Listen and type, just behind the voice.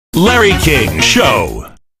Larry King Show.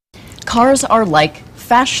 Cars are like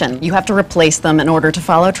fashion. You have to replace them in order to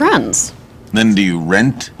follow trends. Then do you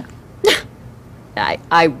rent?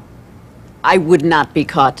 I would not be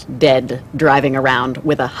caught dead driving around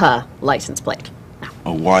with a Huh license plate. No.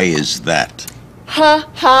 Oh, why is that? Huh,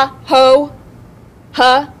 ha, ho.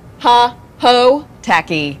 Huh, ha, ho.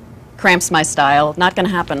 Tacky. Cramps my style. Not gonna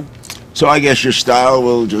happen. So I guess your style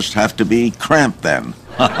will just have to be cramped then.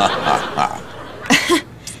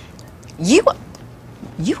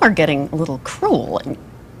 You are getting a little cruel.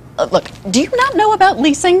 Look, do you not know about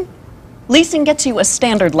leasing? Leasing gets you a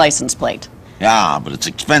standard license plate. Yeah, but it's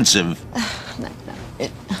expensive.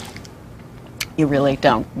 You really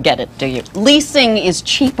don't get it, do you? Leasing is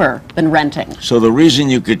cheaper than renting. So the reason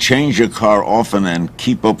you could change your car often and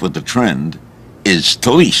keep up with the trend is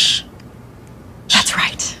to lease. That's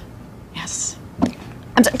right. Yes.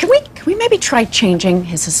 I'm sorry, can we maybe try changing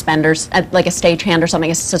his suspenders, like a stagehand or something,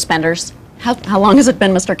 his suspenders? How long has it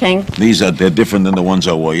been, Mr. King? They're different than the ones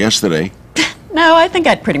I wore yesterday. No, I think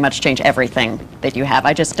I'd pretty much change everything that you have.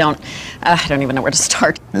 I just don't, I don't even know where to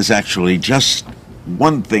start. There's actually just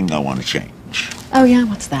one thing I want to change. Oh yeah,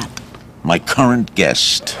 what's that? My current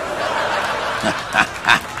guest.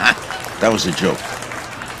 That was a joke.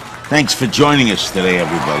 Thanks for joining us today,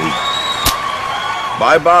 everybody.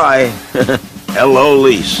 Bye-bye. Hello,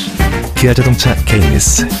 lease. 기아 자동차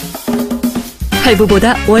K뉴스.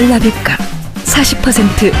 할부보다 월 납입가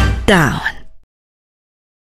 40% 다운.